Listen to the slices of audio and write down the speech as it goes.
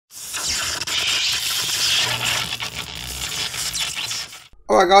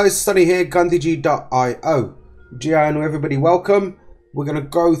Alright guys, Sunny here, Gandhiji.io. GINO everybody, welcome. We're going to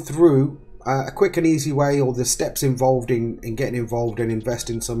go through a quick and easy way, or the steps involved in getting involved and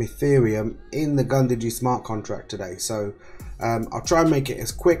investing some Ethereum in the Gandhiji smart contract today. So I'll try and make it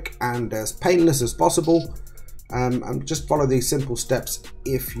as quick and as painless as possible. And just follow these simple steps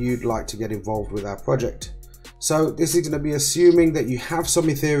if you'd like to get involved with our project. So this is going to be assuming that you have some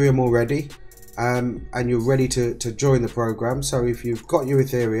Ethereum already. And you're ready to join the program. So if you've got your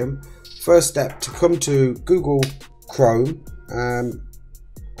Ethereum, first step to come to Google Chrome, and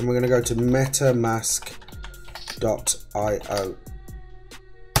we're going to go to Metamask.io.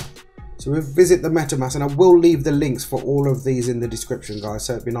 So we'll visit the Metamask, and I will leave the links for all of these in the description, guys,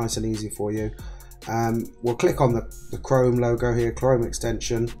 so it'll be nice and easy for you. We'll click on the Chrome logo here, Chrome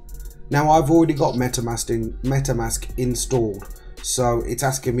extension. Now I've already got Metamask installed. So it's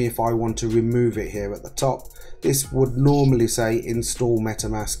asking me if I want to remove it here at the top. This would normally say install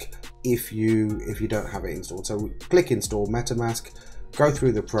Metamask if you don't have it installed. So click install Metamask, go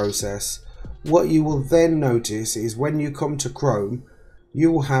through the process. What you will then notice is when you come to Chrome,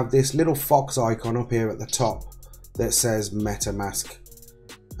 you will have this little fox icon up here at the top that says Metamask.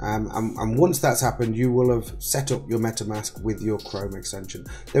 And once that's happened, you will have set up your Metamask with your Chrome extension.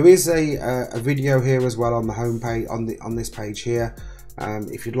 There is a video here as well on the home page, on this page here.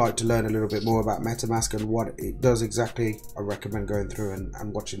 If you'd like to learn a little bit more about Metamask and what it does exactly, I recommend going through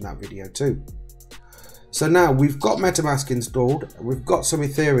and watching that video too. So now we've got Metamask installed, we've got some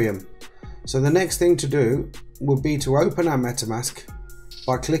Ethereum. So the next thing to do will be to open our Metamask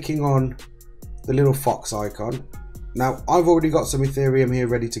by clicking on the little fox icon. Now I've already got some Ethereum here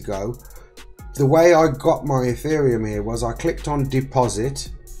ready to go. The way I got my Ethereum here was I clicked on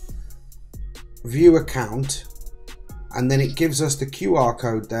deposit, view account, and then it gives us the QR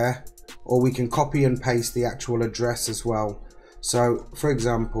code there, or we can copy and paste the actual address as well. So for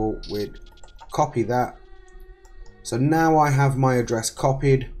example, we'd copy that. So now I have my address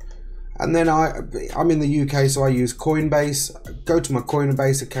copied, and then I'm in the UK, so I use Coinbase. I go to my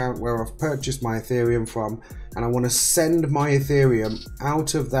Coinbase account where I've purchased my Ethereum from, and I want to send my Ethereum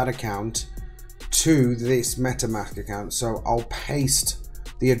out of that account to this Metamask account. So I'll paste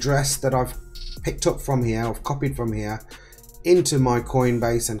the address that I've picked up from here, I've copied from here, into my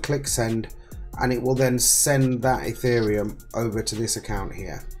Coinbase and click send, and it will then send that Ethereum over to this account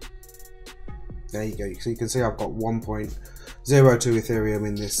here. There you go. So you can see I've got 1.02 Ethereum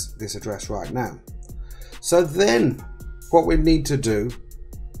in this address right now. So then what we need to do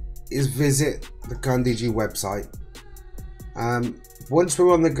is visit the Gandhiji website. Once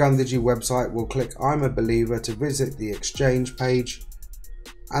we're on the Gandhiji website, we'll click I'm a believer to visit the exchange page,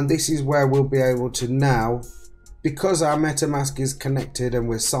 and this is where we'll be able to now, because our Metamask is connected and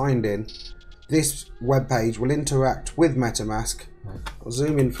we're signed in, this web page will interact with Metamask. I'll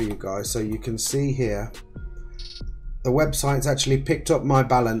zoom in for you guys so you can see here the website's actually picked up my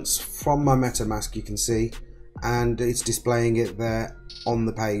balance from my Metamask, you can see, and it's displaying it there on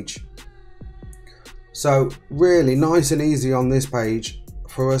the page. So really nice and easy on this page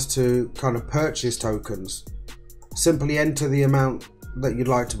for us to kind of purchase tokens. Simply enter the amount that you'd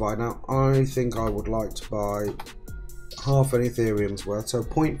like to buy. Now I think I would like to buy half an Ethereum's worth, so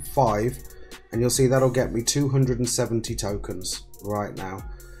 0.5, and you'll see that'll get me 270 tokens right now.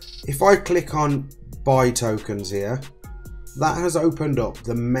 If I click on buy tokens here, that has opened up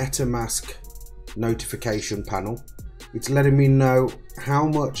the Metamask notification panel. It's letting me know how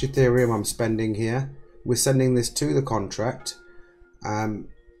much Ethereum I'm spending here. We're sending this to the contract, and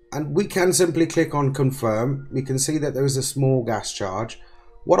we can simply click on confirm. We can see that there is a small gas charge.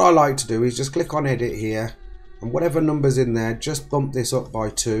 What I like to do is just click on edit here, and whatever number's in there, just bump this up by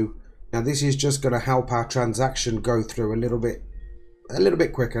 2. Now this is just going to help our transaction go through a little bit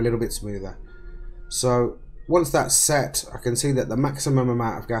quicker, a little bit smoother. So once that's set, I can see that the maximum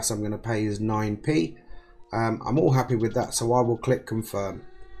amount of gas I'm going to pay is 9p. I'm all happy with that, so I will click confirm.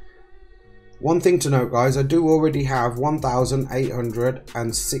 One thing to note, guys, I do already have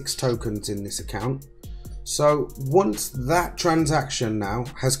 1,806 tokens in this account. So once that transaction now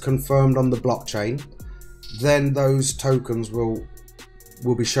has confirmed on the blockchain, then those tokens will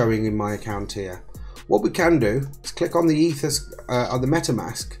be showing in my account here. What we can do is click on the on the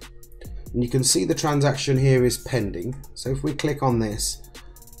Metamask, and you can see the transaction here is pending. So if we click on this,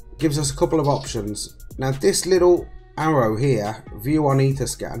 it gives us a couple of options. Now this little arrow here, view on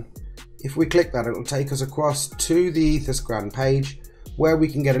Etherscan, if we click that, it'll take us across to the Etherscan page where we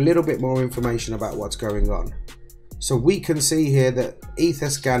can get a little bit more information about what's going on. So we can see here that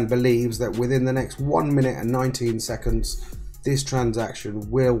Etherscan believes that within the next 1 minute and 19 seconds this transaction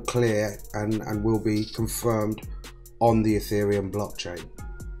will clear and will be confirmed on the Ethereum blockchain.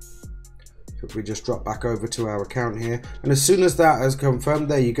 So if we just drop back over to our account here, and as soon as that has confirmed,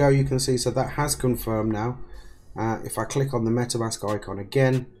 there you go, you can see, so that has confirmed now. If I click on the MetaMask icon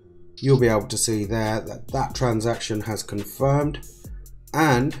again, you'll be able to see there that that transaction has confirmed,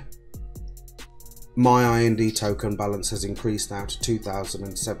 and my IND token balance has increased now to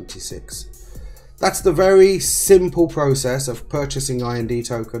 2076. That's the very simple process of purchasing IND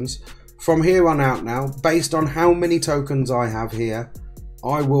tokens. From here on out now, based on how many tokens I have here,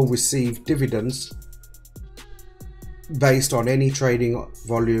 I will receive dividends based on any trading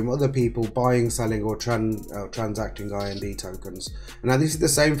volume, other people buying, selling or transacting IND tokens. Now this is the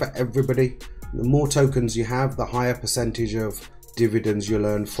same for everybody. The more tokens you have, the higher percentage of dividends you'll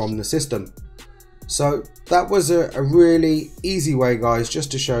earn from the system. So that was a really easy way, guys,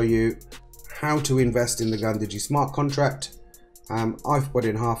 just to show you how to invest in the Gandhiji smart contract. I've put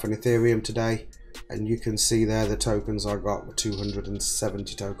in half an Ethereum today, and you can see there the tokens I got were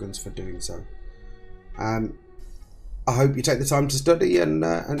 270 tokens for doing so. I hope you take the time to study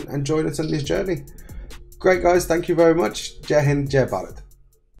and join us on this journey. Great, guys. Thank you very much. Jai Hind, Jai Bharat.